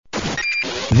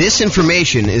This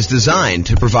information is designed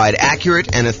to provide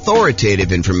accurate and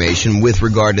authoritative information with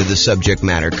regard to the subject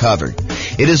matter covered.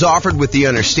 It is offered with the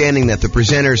understanding that the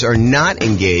presenters are not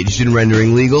engaged in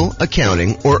rendering legal,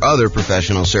 accounting, or other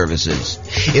professional services.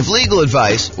 If legal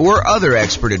advice or other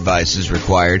expert advice is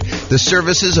required, the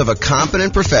services of a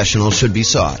competent professional should be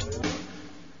sought.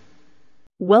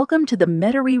 Welcome to the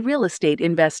Metairie Real Estate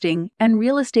Investing and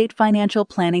Real Estate Financial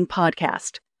Planning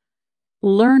Podcast.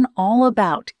 Learn all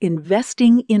about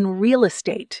investing in real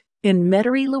estate in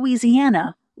Metairie,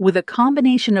 Louisiana, with a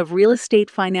combination of real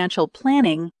estate financial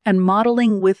planning and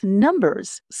modeling with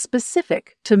numbers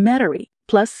specific to Metairie,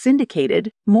 plus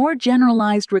syndicated, more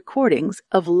generalized recordings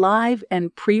of live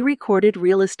and pre-recorded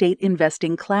real estate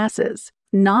investing classes,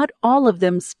 not all of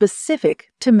them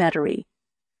specific to Metairie.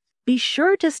 Be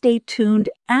sure to stay tuned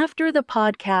after the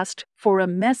podcast for a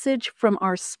message from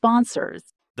our sponsors.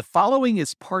 The following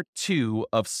is part 2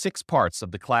 of 6 parts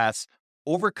of the class,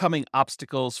 Overcoming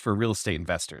Obstacles for Real Estate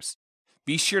Investors.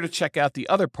 Be sure to check out the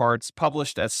other parts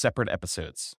published as separate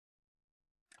episodes.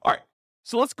 All right,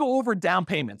 so let's go over down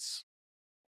payments.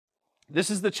 This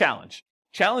is the challenge.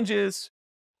 Challenge is,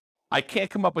 I can't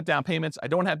come up with down payments. I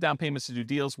don't have down payments to do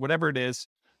deals, whatever it is.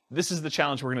 This is the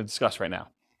challenge we're going to discuss right now.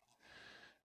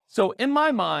 So in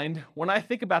my mind, when I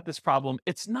think about this problem,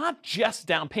 it's not just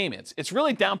down payments. It's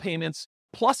really down payments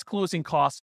plus closing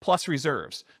costs plus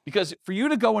reserves. Because for you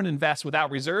to go and invest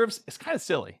without reserves, it's kind of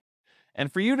silly.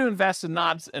 And for you to invest and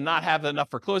not have enough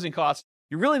for closing costs,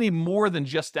 you really need more than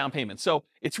just down payment. So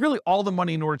it's really all the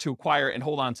money in order to acquire and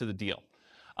hold on to the deal.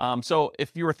 So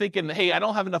if you were thinking, hey, I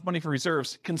don't have enough money for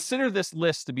reserves, consider this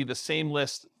list to be the same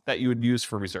list that you would use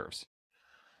for reserves.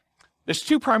 There's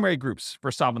 2 primary groups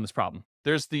for solving this problem.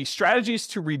 There's the strategies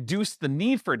to reduce the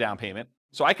need for a down payment.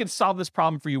 So I could solve this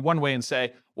problem for you one way and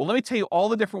say, well, let me tell you all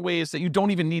the different ways that you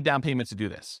don't even need down payment to do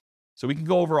this. So we can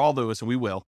go over all those, and we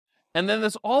will. And then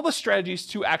there's all the strategies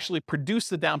to actually produce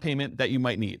the down payment that you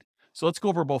might need. So let's go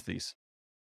over both these.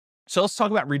 So let's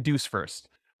talk about reduce first.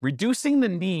 Reducing the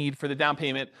need for the down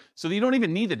payment so that you don't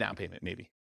even need the down payment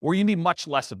maybe, or you need much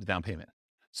less of the down payment.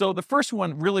 So the first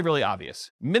one, really, really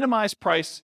obvious. Minimize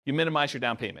price. You minimize your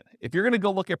down payment. If you're going to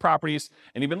go look at properties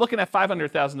and you've been looking at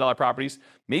 $500,000 properties,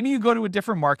 maybe you go to a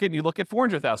different market and you look at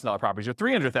 $400,000 properties or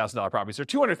 $300,000 properties or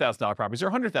 $200,000 properties or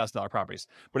 $100,000 properties.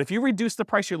 But if you reduce the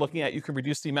price you're looking at, you can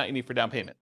reduce the amount you need for down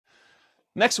payment.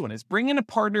 Next one is bring in a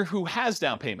partner who has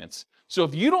down payments. So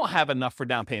if you don't have enough for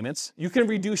down payments, you can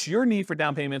reduce your need for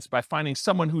down payments by finding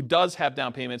someone who does have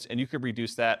down payments, and you can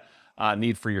reduce that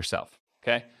need for yourself,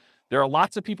 okay? There are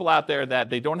lots of people out there that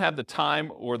they don't have the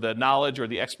time or the knowledge or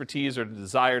the expertise or the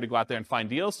desire to go out there and find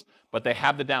deals, but they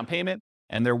have the down payment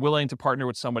and they're willing to partner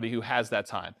with somebody who has that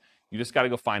time. You just got to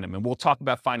go find them. And we'll talk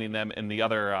about finding them in the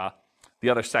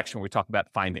other section where we talk about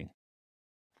finding.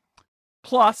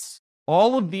 Plus,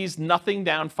 all of these nothing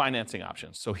down financing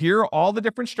options. So here are all the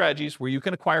different strategies where you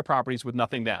can acquire properties with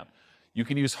nothing down. You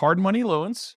can use hard money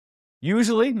loans.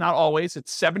 Usually, not always,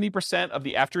 it's 70% of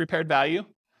the after repaired value.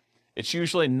 It's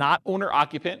usually not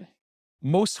owner-occupant.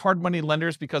 Most hard money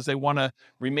lenders, because they want to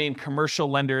remain commercial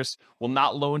lenders, will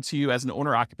not loan to you as an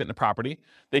owner-occupant in a property.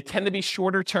 They tend to be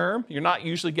shorter term. You're not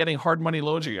usually getting hard money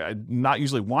loans, or you're not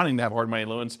usually wanting to have hard money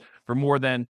loans for more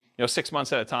than 6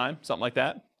 months at a time, something like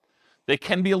that. They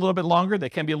can be a little bit longer. They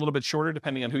can be a little bit shorter,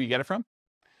 depending on who you get it from.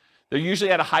 They're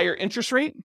usually at a higher interest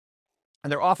rate,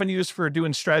 and they're often used for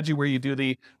doing strategy where you do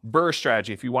the BRRRR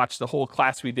strategy. If you watch the whole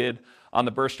class we did on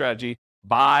the BRRRR strategy,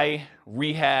 buy,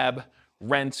 rehab,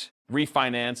 rent,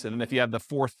 refinance, and then if you have the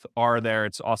 4th R there,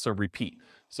 it's also repeat.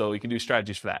 So you can do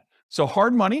strategies for that. So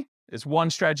hard money is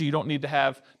one strategy you don't need to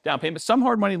have down payment. Some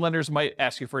hard money lenders might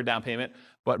ask you for a down payment,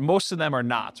 but most of them are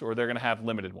not, or they're going to have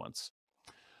limited ones.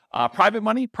 Private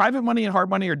money and hard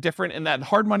money are different in that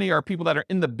hard money are people that are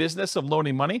in the business of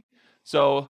loaning money.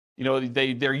 So,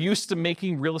 they're used to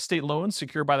making real estate loans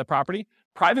secured by the property.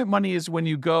 Private money is when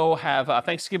you go have a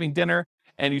Thanksgiving dinner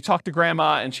and you talk to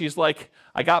grandma and she's like,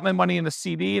 I got my money in the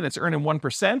CD and it's earning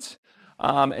 1%.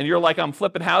 And you're like, I'm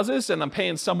flipping houses and I'm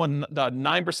paying someone 9%,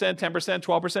 10%,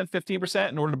 12%, 15%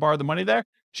 in order to borrow the money there.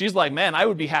 She's like, man, I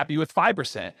would be happy with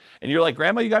 5%. And you're like,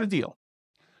 grandma, you got a deal.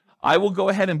 I will go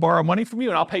ahead and borrow money from you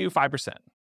and I'll pay you 5%.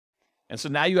 And so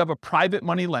now you have a private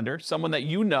money lender, someone that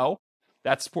you know.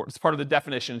 That's part of the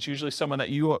definition. It's usually someone that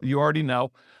you already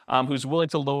know who's willing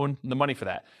to loan the money for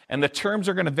that. And the terms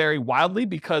are going to vary wildly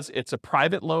because it's a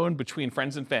private loan between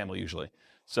friends and family usually.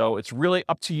 So it's really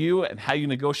up to you and how you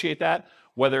negotiate that,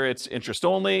 whether it's interest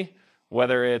only,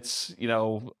 whether it's,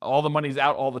 all the money's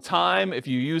out all the time. If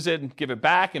you use it and give it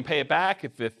back and pay it back,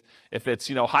 if it's,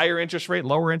 higher interest rate,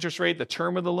 lower interest rate, the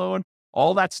term of the loan,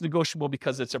 All that's negotiable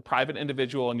because it's a private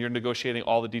individual and you're negotiating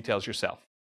all the details yourself.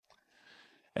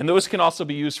 And those can also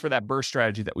be used for that BRRRR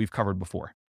strategy that we've covered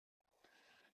before.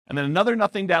 And then another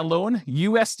nothing down loan,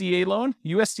 USDA loan.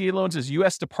 USDA loans is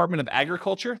U.S. Department of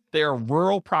Agriculture. They are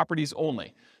rural properties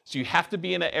only. So you have to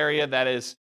be in an area that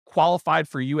is qualified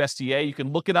for USDA. You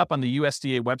can look it up on the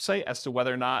USDA website as to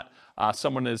whether or not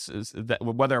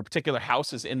whether a particular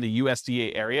house is in the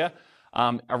USDA area.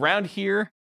 Around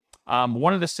here,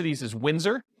 one of the cities is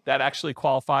Windsor. That actually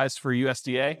qualifies for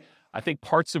USDA. I think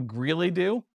parts of Greeley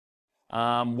do.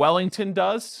 Wellington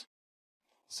does.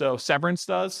 So Severance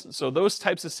does. So those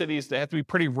types of cities, they have to be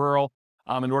pretty rural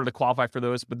in order to qualify for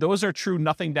those. But those are true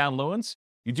nothing down loans.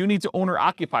 You do need to own or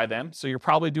occupy them. So you're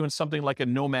probably doing something like a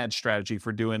nomad strategy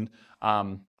for doing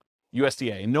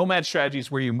USDA. Nomad strategy is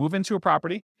where you move into a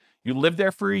property, you live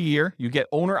there for a year, you get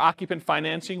owner-occupant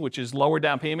financing, which is lower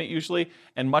down payment usually,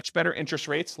 and much better interest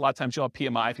rates. A lot of times you'll have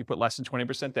PMI if you put less than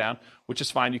 20% down, which is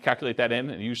fine. You calculate that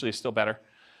in, and usually it's still better.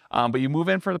 But you move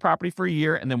in for the property for a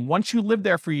year, and then once you live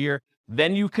there for a year,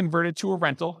 then you convert it to a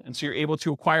rental, and so you're able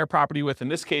to acquire property with, in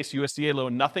this case, USDA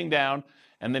loan, nothing down,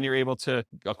 and then you're able to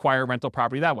acquire rental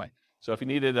property that way. So if you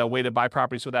needed a way to buy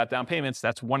properties without down payments,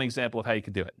 that's one example of how you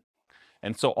could do it.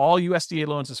 And so all USDA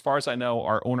loans, as far as I know,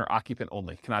 are owner-occupant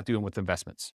only, cannot do them with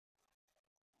investments.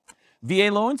 VA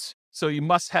loans, so you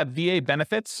must have VA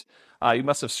benefits. You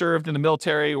must have served in the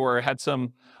military or had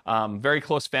some very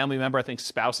close family member. I think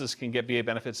spouses can get VA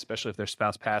benefits, especially if their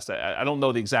spouse passed. I don't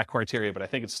know the exact criteria, but I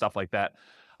think it's stuff like that.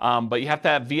 But you have to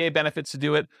have VA benefits to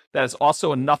do it. That is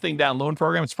also a nothing down loan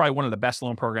program. It's probably one of the best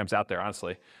loan programs out there,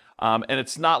 honestly. And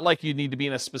it's not like you need to be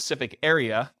in a specific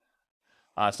area.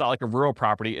 It's not like a rural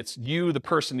property. It's you, the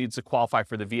person, needs to qualify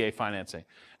for the VA financing.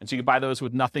 And so you can buy those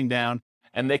with nothing down.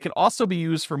 And they can also be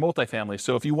used for multifamily.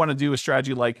 So if you want to do a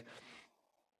strategy like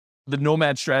the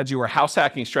nomad strategy or house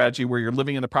hacking strategy where you're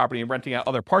living in the property and renting out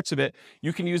other parts of it,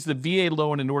 you can use the VA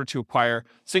loan in order to acquire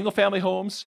single family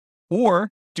homes or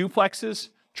duplexes,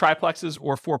 triplexes,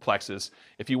 or fourplexes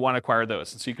if you want to acquire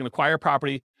those. And so you can acquire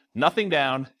property, nothing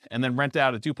down, and then rent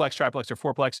out a duplex, triplex, or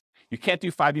fourplex. You can't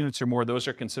do 5 units or more. Those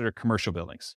are considered commercial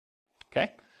buildings.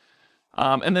 Okay?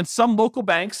 And then some local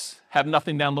banks have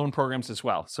nothing down loan programs as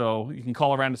well. So you can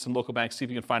call around to some local banks, see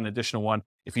if you can find an additional one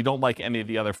if you don't like any of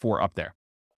the other 4 up there.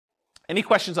 Any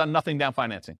questions on nothing down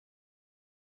financing?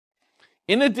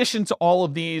 In addition to all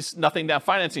of these nothing down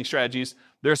financing strategies,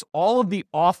 there's all of the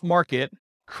off-market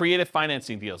creative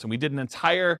financing deals. And we did an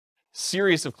entire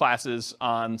series of classes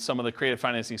on some of the creative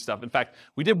financing stuff. In fact,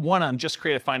 we did one on just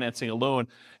creative financing alone,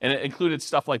 and it included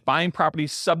stuff like buying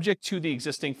properties subject to the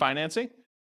existing financing,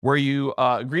 where you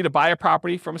agree to buy a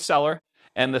property from a seller,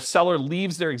 and the seller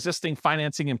leaves their existing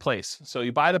financing in place. So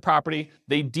you buy the property,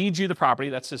 they deed you the property,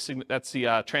 that's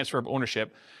the transfer of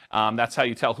ownership. That's how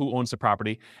you tell who owns the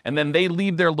property. And then they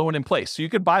leave their loan in place. So you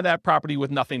could buy that property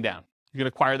with nothing down. You could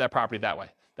acquire that property that way.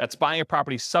 That's buying a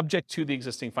property subject to the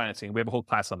existing financing. We have a whole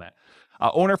class on that.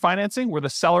 Owner financing, where the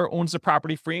seller owns the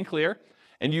property free and clear,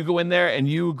 and you go in there and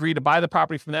you agree to buy the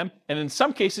property from them. And in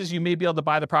some cases, you may be able to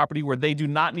buy the property where they do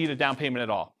not need a down payment at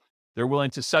all. They're willing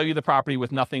to sell you the property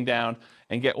with nothing down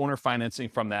and get owner financing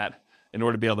from that in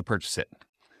order to be able to purchase it.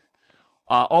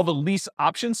 All the lease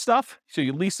option stuff, so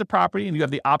you lease the property and you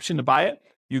have the option to buy it.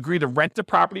 You agree to rent the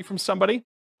property from somebody,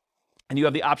 and you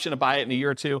have the option to buy it in a year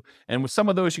or two. And with some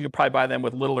of those, you could probably buy them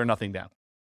with little or nothing down.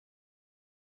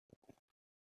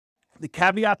 The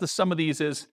caveat to some of these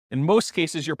is, in most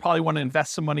cases, you'll probably want to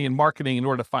invest some money in marketing in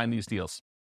order to find these deals.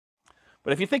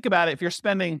 But if you think about it, if you're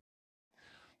spending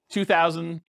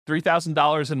 $2,000,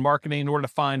 $3,000 in marketing in order to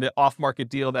find an off-market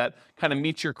deal that kind of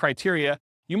meets your criteria,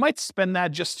 you might spend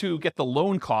that just to get the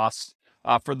loan costs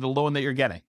for the loan that you're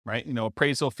getting, right? You know,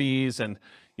 appraisal fees and,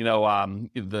 you know,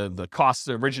 the costs,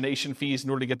 the origination fees in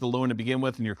order to get the loan to begin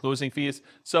with and your closing fees.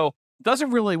 So it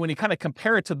doesn't really, when you kind of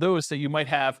compare it to those that you might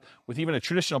have with even a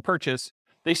traditional purchase,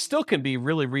 they still can be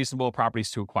really reasonable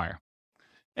properties to acquire.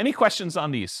 Any questions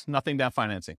on these? Nothing down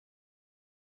financing.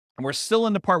 And we're still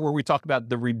in the part where we talk about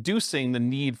the reducing the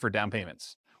need for down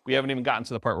payments. We haven't even gotten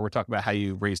to the part where we're talking about how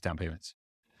you raise down payments.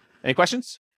 Any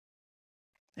questions?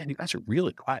 Man, you guys are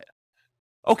really quiet.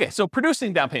 Okay, so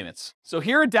producing down payments. So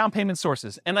here are down payment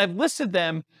sources, and I've listed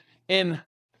them in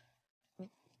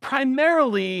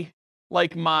primarily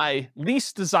like my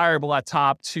least desirable at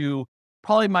top to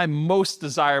probably my most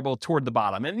desirable toward the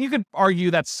bottom. And you could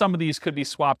argue that some of these could be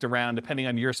swapped around depending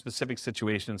on your specific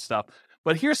situation and stuff.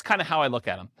 But here's kind of how I look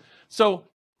at them. So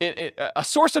a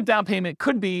source of down payment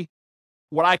could be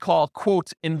what I call,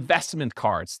 quote, investment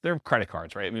cards. They're credit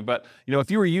cards, right? I mean, but, you know,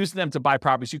 if you were using them to buy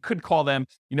properties, you could call them,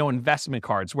 you know, investment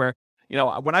cards where, you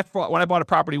know, when I bought a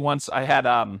property once, I had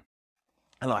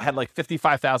I don't know, I had like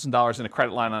 $55,000 in a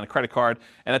credit line on a credit card.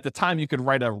 And at the time you could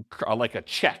write a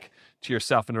check to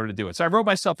yourself in order to do it. So I wrote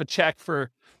myself a check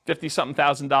for $50-something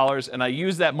thousand, and I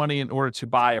used that money in order to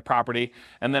buy a property.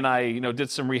 And then I, did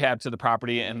some rehab to the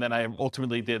property. And then I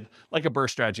ultimately did like a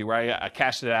burst strategy where I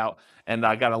cashed it out and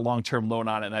I got a long-term loan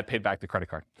on it and I paid back the credit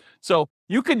card. So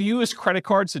you could use credit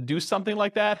cards to do something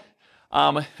like that.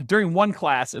 During one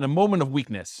class, in a moment of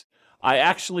weakness, I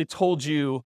actually told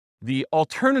you the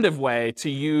alternative way to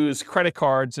use credit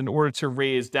cards in order to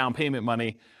raise down payment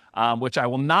money, which I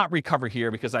will not recover here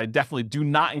because I definitely do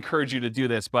not encourage you to do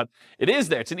this, but it is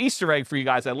there. It's an Easter egg for you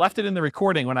guys. I left it in the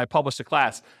recording when I published the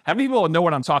class. How many people know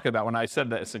what I'm talking about when I said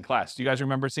this in class? Do you guys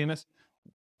remember seeing this?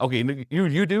 Okay,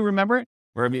 you do remember it?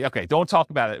 Or, okay, don't talk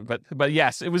about it, but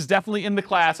yes, it was definitely in the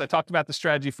class. I talked about the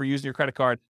strategy for using your credit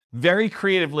card very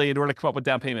creatively in order to come up with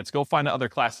down payments. Go find another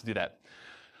class to do that.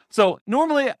 So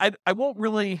normally, I won't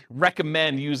really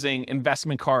recommend using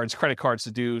investment cards, credit cards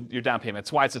to do your down payment.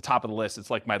 That's why it's the top of the list. It's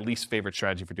like my least favorite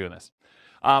strategy for doing this.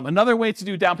 Another way to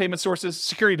do down payment sources,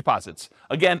 security deposits.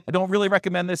 Again, I don't really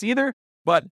recommend this either,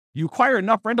 but you acquire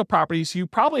enough rental properties, you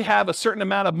probably have a certain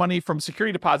amount of money from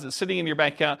security deposits sitting in your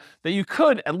bank account that you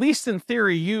could, at least in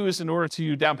theory, use in order to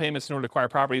do down payments in order to acquire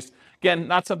properties. Again,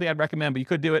 not something I'd recommend, but you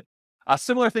could do it. A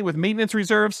similar thing with maintenance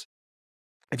reserves.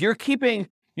 If you're keeping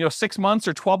 6 months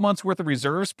or 12 months worth of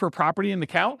reserves per property in the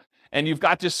account, and you've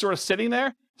got just sort of sitting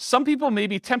there, some people may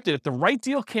be tempted if the right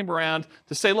deal came around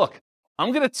to say, look,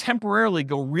 I'm going to temporarily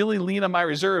go really lean on my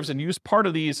reserves and use part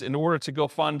of these in order to go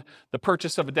fund the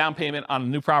purchase of a down payment on a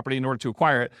new property in order to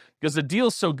acquire it because the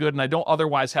deal's so good and I don't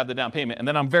otherwise have the down payment. And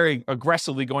then I'm very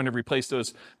aggressively going to replace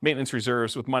those maintenance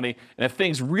reserves with money. And if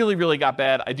things really, really got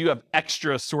bad, I do have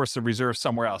extra source of reserves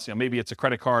somewhere else. Maybe it's a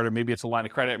credit card or maybe it's a line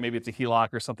of credit, or maybe it's a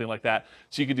HELOC or something like that.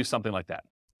 So you could do something like that.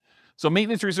 So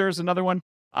maintenance reserves, another one.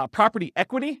 Property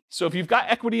equity. So if you've got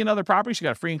equity in other properties, you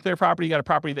got a free and clear property, you got a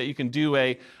property that you can do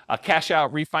a cash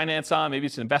out refinance on. Maybe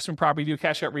it's an investment property, you do a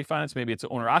cash out refinance. Maybe it's an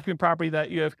owner occupant property that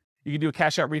you can do a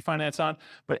cash out refinance on.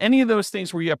 But any of those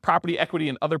things where you have property equity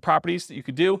in other properties that you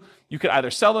could do, you could either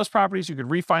sell those properties, you could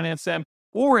refinance them,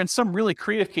 or in some really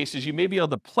creative cases, you may be able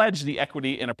to pledge the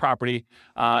equity in a property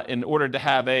in order to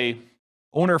have a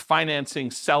owner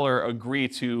financing seller agree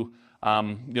to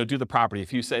do the property.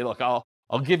 If you say, look,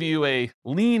 I'll give you a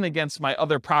lien against my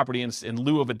other property in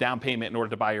lieu of a down payment in order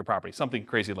to buy your property, something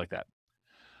crazy like that.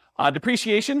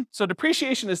 Depreciation. So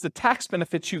depreciation is the tax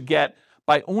benefits you get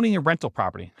by owning a rental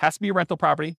property. It has to be a rental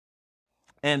property.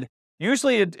 And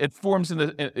usually it comes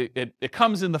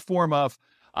in the form of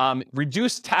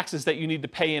reduced taxes that you need to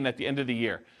pay in at the end of the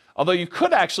year. Although you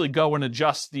could actually go and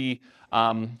adjust the,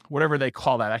 whatever they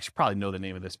call that. I actually probably know the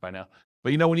name of this by now.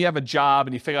 But when you have a job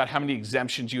and you figure out how many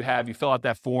exemptions you have, you fill out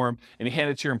that form and you hand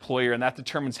it to your employer, and that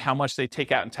determines how much they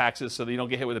take out in taxes so that you don't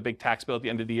get hit with a big tax bill at the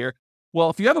end of the year.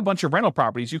 Well, if you have a bunch of rental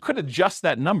properties, you could adjust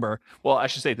that number. Well, I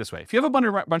should say it this way. If you have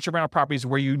a bunch of rental properties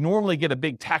where you normally get a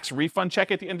big tax refund check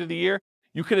at the end of the year,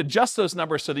 you could adjust those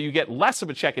numbers so that you get less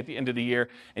of a check at the end of the year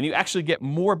and you actually get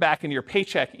more back in your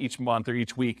paycheck each month or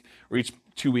each week or each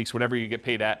 2 weeks, whatever you get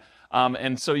paid at.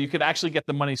 And so you could actually get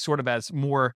the money sort of as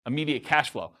more immediate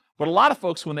cash flow. But a lot of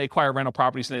folks, when they acquire rental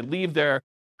properties and they leave their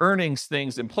earnings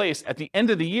things in place, at the end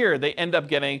of the year, they end up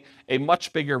getting a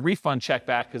much bigger refund check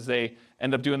back because they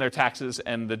end up doing their taxes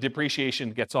and the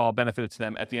depreciation gets all benefited to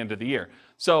them at the end of the year.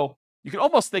 So you can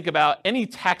almost think about any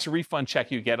tax refund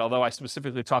check you get, although I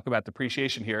specifically talk about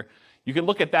depreciation here, you can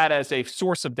look at that as a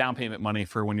source of down payment money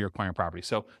for when you're acquiring property.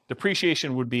 So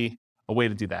depreciation would be a way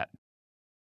to do that.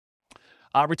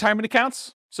 Retirement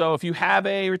accounts. So if you have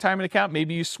a retirement account,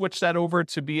 maybe you switch that over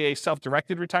to be a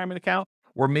self-directed retirement account,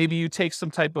 or maybe you take some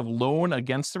type of loan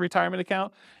against the retirement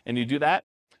account and you do that.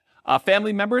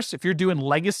 Family members, if you're doing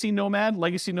legacy nomad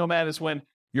is when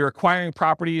you're acquiring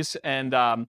properties and,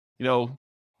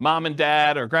 mom and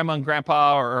dad or grandma and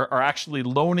grandpa are actually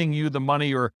loaning you the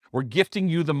money or gifting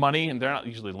you the money, and they're not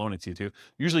usually loaning to you too,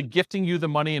 usually gifting you the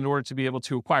money in order to be able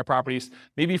to acquire properties.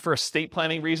 Maybe for estate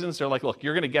planning reasons, they're like, look,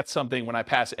 you're going to get something when I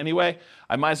pass anyway.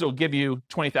 I might as well give you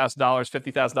 $20,000,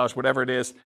 $50,000, whatever it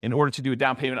is, in order to do a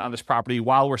down payment on this property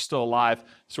while we're still alive,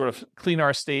 sort of clean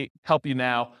our estate, help you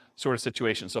now sort of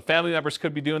situation. So family members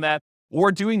could be doing that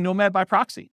or doing nomad by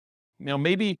proxy.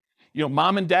 Maybe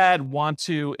mom and dad want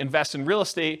to invest in real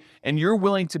estate and you're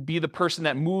willing to be the person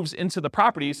that moves into the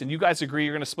properties and you guys agree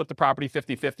you're going to split the property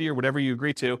 50-50 or whatever you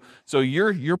agree to. So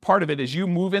your part of it is you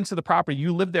move into the property,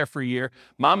 you live there for a year,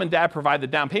 mom and dad provide the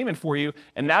down payment for you,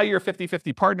 and now you're a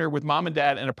 50-50 partner with mom and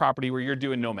dad in a property where you're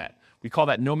doing nomad. We call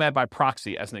that nomad by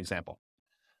proxy as an example.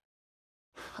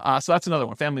 So that's another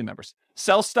one, family members.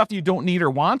 Sell stuff you don't need or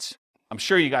want. I'm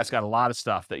sure you guys got a lot of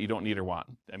stuff that you don't need or want.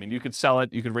 I mean, you could sell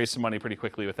it, you could raise some money pretty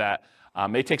quickly with that.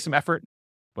 May take some effort,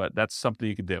 but that's something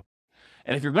you could do.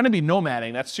 And if you're going to be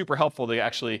nomading, that's super helpful to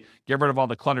actually get rid of all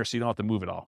the clutter so you don't have to move it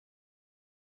all.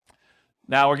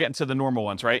 Now we're getting to the normal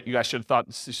ones, right? You guys should have thought,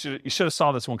 you should have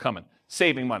saw this one coming.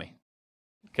 Saving money,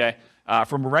 okay?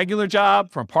 From a regular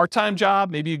job, from a part-time job,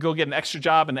 maybe you go get an extra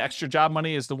job, and the extra job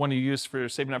money is the one you use for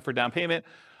saving up for down payment.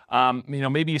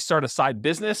 Maybe you start a side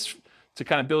business to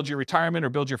kind of build your retirement or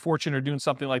build your fortune or doing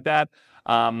something like that.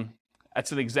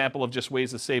 That's an example of just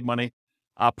ways to save money.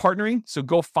 Partnering, so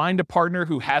go find a partner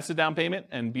who has the down payment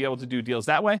and be able to do deals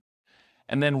that way.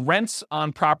 And then rents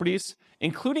on properties,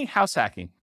 including house hacking.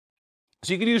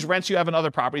 So you can use rents you have in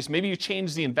other properties. Maybe you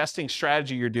change the investing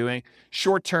strategy you're doing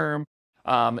short-term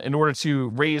in order to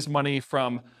raise money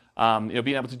from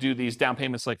being able to do these down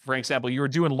payments. Like, for example, you were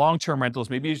doing long-term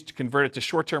rentals. Maybe you convert it to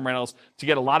short-term rentals to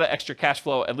get a lot of extra cash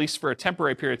flow, at least for a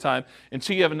temporary period of time,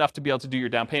 until you have enough to be able to do your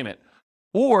down payment.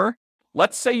 Or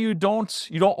let's say you don't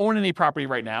own any property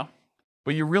right now,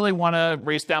 but you really want to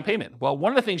raise down payment. Well,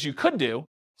 one of the things you could do,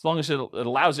 as long as it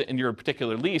allows it in your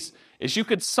particular lease, is you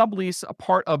could sublease a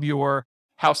part of your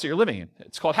house that you're living in.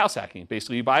 It's called house hacking.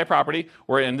 Basically, you buy a property,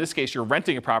 or in this case, you're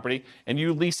renting a property, and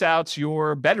you lease out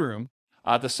your bedroom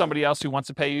to somebody else who wants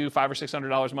to pay you $500 or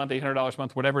 $600 a month, $800 a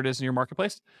month, whatever it is in your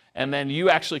marketplace, and then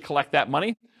you actually collect that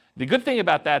money. The good thing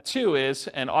about that too is,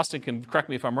 and Austin can correct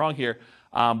me if I'm wrong here,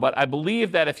 but I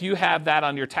believe that if you have that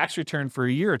on your tax return for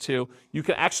a year or two, you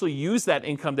can actually use that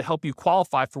income to help you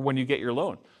qualify for when you get your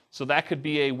loan. So that could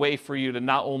be a way for you to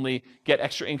not only get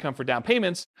extra income for down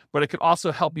payments, but it could also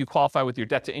help you qualify with your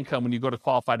debt to income when you go to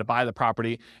qualify to buy the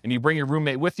property, and you bring your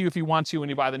roommate with you if you want to when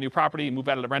you buy the new property, you move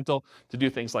out of the rental to do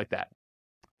things like that.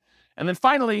 And then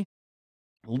finally,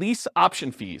 lease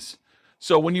option fees.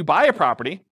 So when you buy a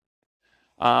property,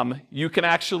 you can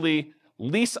actually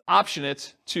lease option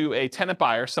it to a tenant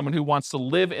buyer, someone who wants to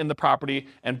live in the property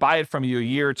and buy it from you a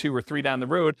year or 2 or 3 down the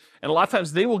road. And a lot of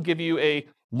times they will give you a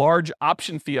large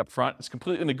option fee up front. It's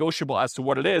completely negotiable as to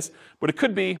what it is, but it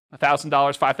could be $1,000,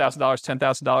 $5,000, $10,000,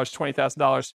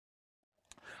 $20,000.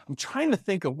 I'm trying to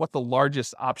think of what the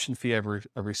largest option fee I've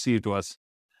received was.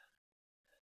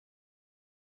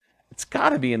 It's got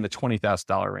to be in the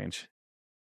 $20,000 range.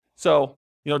 So,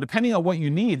 depending on what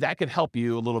you need, that could help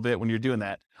you a little bit when you're doing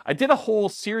that. I did a whole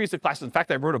series of classes. In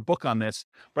fact, I wrote a book on this,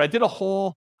 but I did a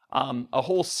whole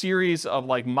series of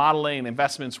like modeling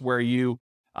investments where you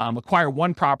acquire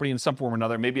one property in some form or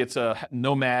another. Maybe it's a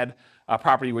nomad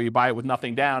property where you buy it with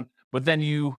nothing down, but then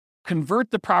you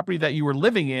convert the property that you were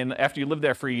living in after you lived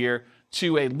there for a year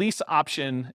to a lease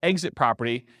option exit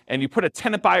property, and you put a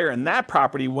tenant buyer in that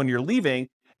property when you're leaving,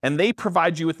 and they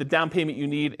provide you with the down payment you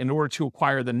need in order to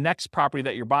acquire the next property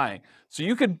that you're buying. So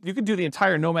you could do the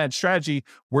entire nomad strategy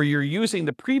where you're using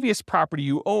the previous property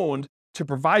you owned to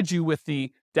provide you with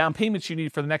the down payments you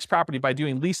need for the next property by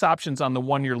doing lease options on the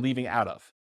one you're leaving out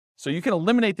of. So you can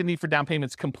eliminate the need for down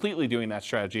payments completely doing that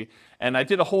strategy. And I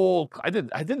did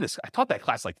this, I taught that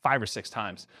class like 5 or 6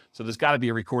 times. So there's got to be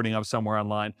a recording of somewhere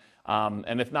online.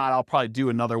 And if not, I'll probably do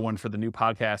another one for the new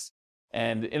podcast.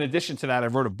 And in addition to that, I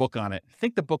wrote a book on it. I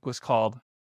think the book was called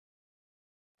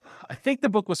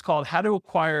How to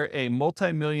Acquire a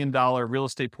Multi-Million-Dollar Real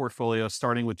Estate Portfolio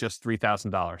Starting with Just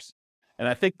 $3,000. And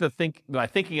I think my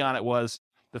thinking on it was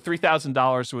the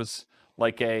 $3,000 was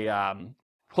like a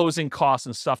closing costs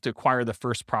and stuff to acquire the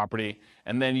first property.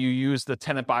 And then you use the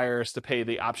tenant buyers to pay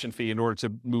the option fee in order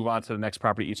to move on to the next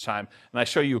property each time. And I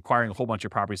show you acquiring a whole bunch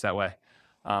of properties that way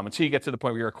until you get to the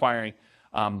point where you're acquiring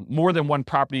more than one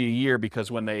property a year, because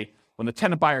when the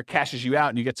tenant buyer cashes you out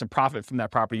and you get some profit from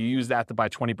that property, you use that to buy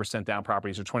 20% down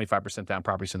properties or 25% down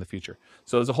properties in the future.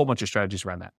 So there's a whole bunch of strategies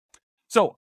around that.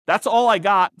 So that's all I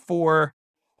got for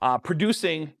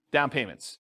producing down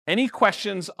payments. Any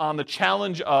questions on the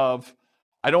challenge of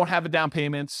I don't have a down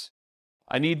payments,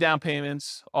 I need down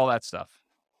payments, all that stuff?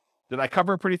 Did I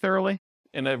cover it pretty thoroughly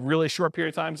in a really short period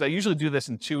of time? Because I usually do this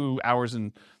in 2 hours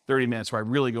and 30 minutes where I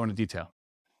really go into detail.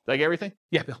 Did I get everything?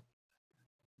 Yeah, Bill.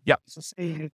 Yep.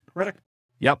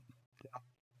 Yep.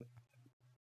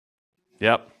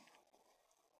 Yep.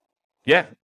 Yeah.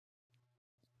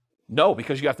 No,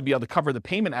 because you have to be able to cover the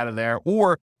payment out of there,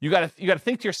 or you got to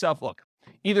think to yourself, look,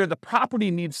 either the property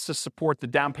needs to support the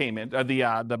down payment or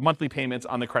the monthly payments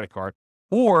on the credit card,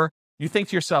 or you think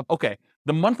to yourself, okay,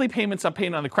 the monthly payments I'm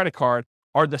paying on the credit card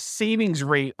are the savings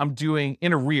rate I'm doing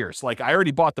in arrears. Like I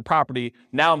already bought the property.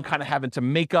 Now I'm kind of having to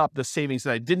make up the savings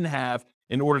that I didn't have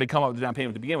in order to come up with the down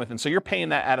payment to begin with. And so you're paying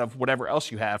that out of whatever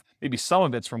else you have. Maybe some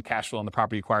of it's from cash flow on the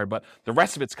property acquired, but the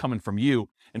rest of it's coming from you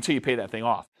until you pay that thing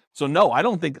off. So no, I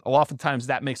don't think oftentimes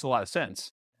that makes a lot of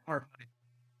sense.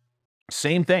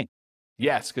 Same thing.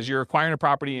 Yes, because you're acquiring a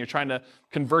property and you're trying to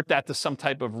convert that to some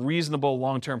type of reasonable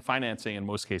long-term financing in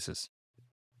most cases.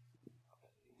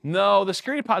 No, the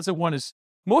security deposit one is,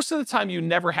 most of the time you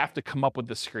never have to come up with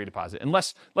the security deposit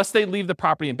unless they leave the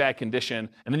property in bad condition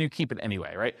and then you keep it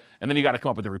anyway, right? And then you got to come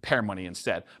up with the repair money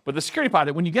instead. But the security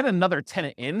deposit, when you get another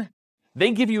tenant in, they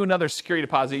give you another security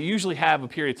deposit. You usually have a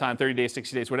period of time, 30 days,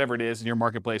 60 days, whatever it is in your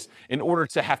marketplace, in order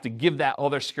to have to give that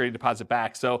other security deposit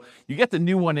back. So you get the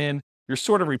new one in, you're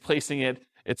sort of replacing it.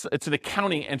 It's an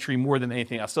accounting entry more than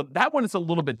anything else. So that one is a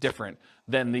little bit different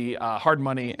than the hard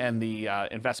money and the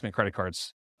investment credit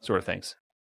cards sort of things.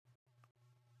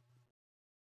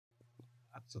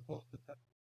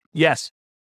 Yes.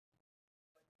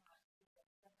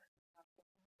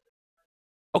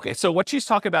 Okay, so what she's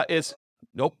talking about is,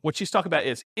 what she's talking about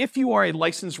is if you are a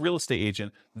licensed real estate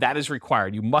agent, that is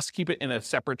required. You must keep it in a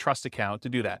separate trust account to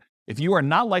do that. If you are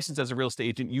not licensed as a real estate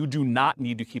agent, you do not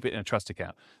need to keep it in a trust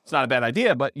account. It's not a bad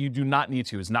idea, but you do not need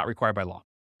to. It's not required by law.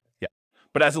 Yeah.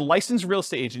 But as a licensed real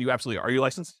estate agent, you absolutely are. Are you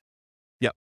licensed?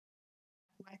 Yep.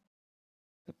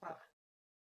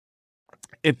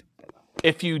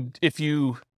 If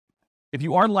you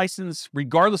are licensed,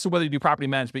 regardless of whether you do property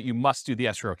management, you must do the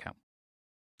escrow account.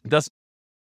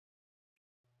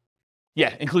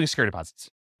 Yeah, including security deposits.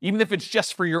 Even if it's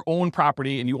just for your own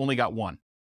property and you only got one,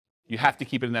 you have to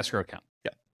keep it in an escrow account.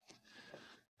 Yeah.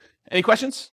 Any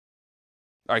questions?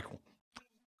 All right, cool.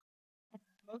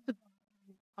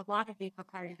 A lot of these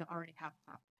require you to already have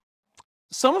that.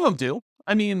 Some of them do.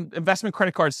 I mean, investment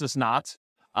credit cards does not.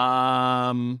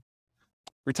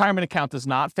 Retirement account does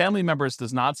not. Family members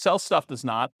does not. Sell stuff does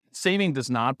not. Saving does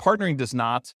not. Partnering does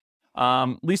not.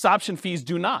 Lease option fees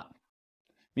do not. I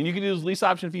mean, you can use lease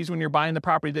option fees when you're buying the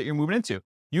property that you're moving into.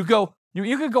 You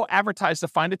could go advertise to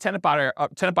find a tenant buyer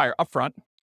up front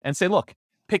and say, look,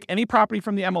 pick any property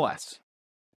from the MLS.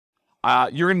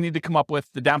 You're going to need to come up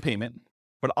with the down payment,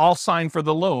 but I'll sign for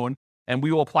the loan and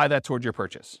we will apply that towards your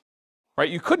purchase. Right?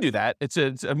 You could do that. It's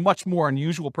a much more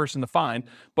unusual person to find,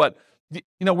 but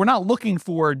we're not looking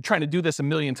for trying to do this a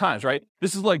million times, right?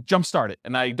 This is like jumpstart it,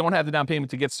 and I don't have the down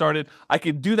payment to get started. I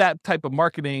could do that type of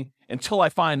marketing until I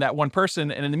find that one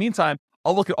person, and in the meantime,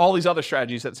 I'll look at all these other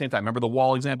strategies at the same time. Remember the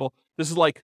wall example? This is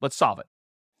like, let's solve it,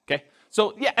 okay?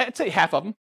 So yeah, I'd say half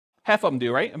of them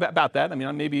do, right? About that. I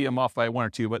mean, maybe I'm off by one or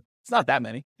two, but it's not that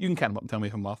many. You can count them up and tell me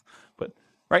if I'm off, but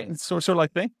right? It's sort of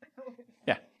like thing.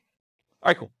 Yeah. All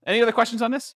right, cool. Any other questions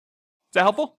on this? Is that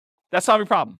helpful? That's solve your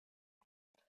problem.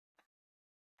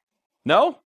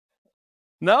 No?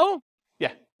 No?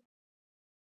 Yeah.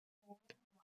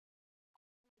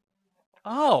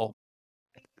 Oh.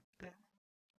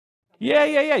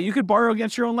 Yeah. You could borrow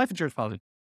against your own life insurance policy.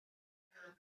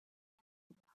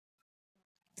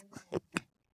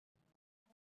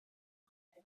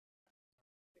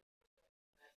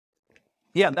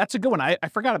 Yeah, that's a good one. I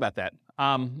forgot about that.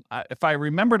 If I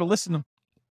remember to listen.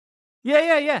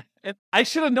 Yeah. I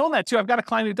should have known that too. I've got a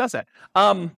client who does that.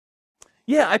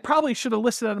 Yeah, I probably should have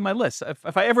listed that on my list.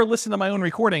 If I ever listened to my own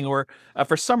recording or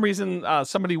for some reason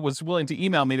somebody was willing to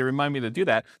email me to remind me to do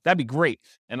that, that'd be great.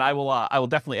 And I will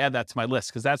definitely add that to my list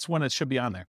because that's when it should be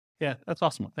on there. Yeah, that's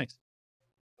awesome. Thanks.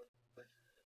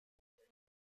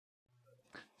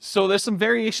 So there's some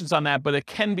variations on that, but it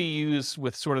can be used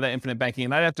with sort of that infinite banking.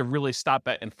 And I'd have to really stop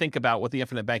and think about what the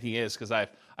infinite banking is because I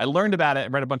learned about it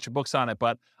and read a bunch of books on it,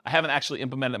 but I haven't actually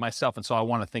implemented it myself. And so I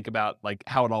want to think about like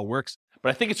how it all works. But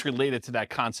I think it's related to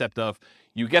that concept of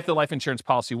you get the life insurance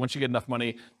policy. Once you get enough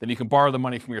money, then you can borrow the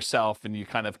money from yourself and you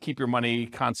kind of keep your money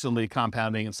constantly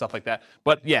compounding and stuff like that.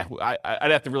 But yeah, I'd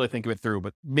have to really think of it through,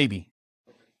 but maybe.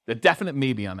 The definite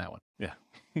maybe on that one. Yeah.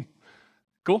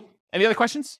 Cool. Any other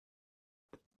questions?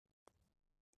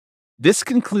 This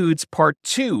concludes part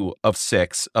 2 of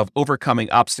 6 of Overcoming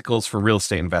Obstacles for Real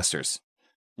Estate Investors.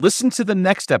 Listen to the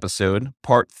next episode,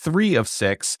 part 3 of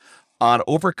 6, on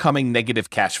overcoming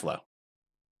negative cash flow.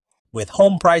 With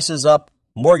home prices up,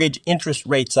 mortgage interest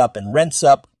rates up, and rents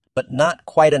up, but not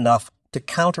quite enough to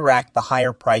counteract the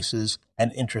higher prices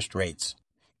and interest rates.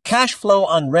 Cash flow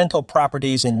on rental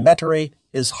properties in Metairie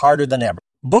is harder than ever.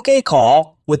 Book a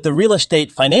call with the Real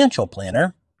Estate Financial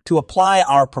Planner to apply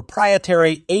our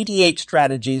proprietary 88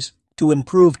 strategies to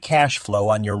improve cash flow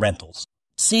on your rentals.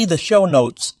 See the show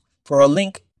notes for a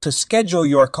link to schedule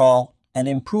your call and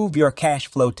improve your cash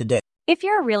flow today. If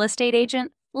you're a real estate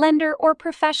agent, lender, or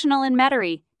professional in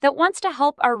Metairie that wants to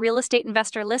help our real estate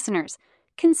investor listeners,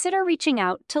 consider reaching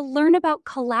out to learn about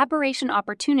collaboration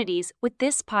opportunities with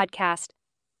this podcast.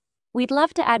 We'd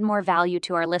love to add more value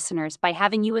to our listeners by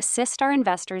having you assist our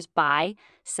investors buy,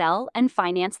 sell, and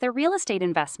finance their real estate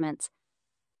investments.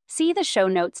 See the show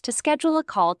notes to schedule a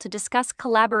call to discuss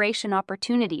collaboration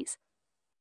opportunities.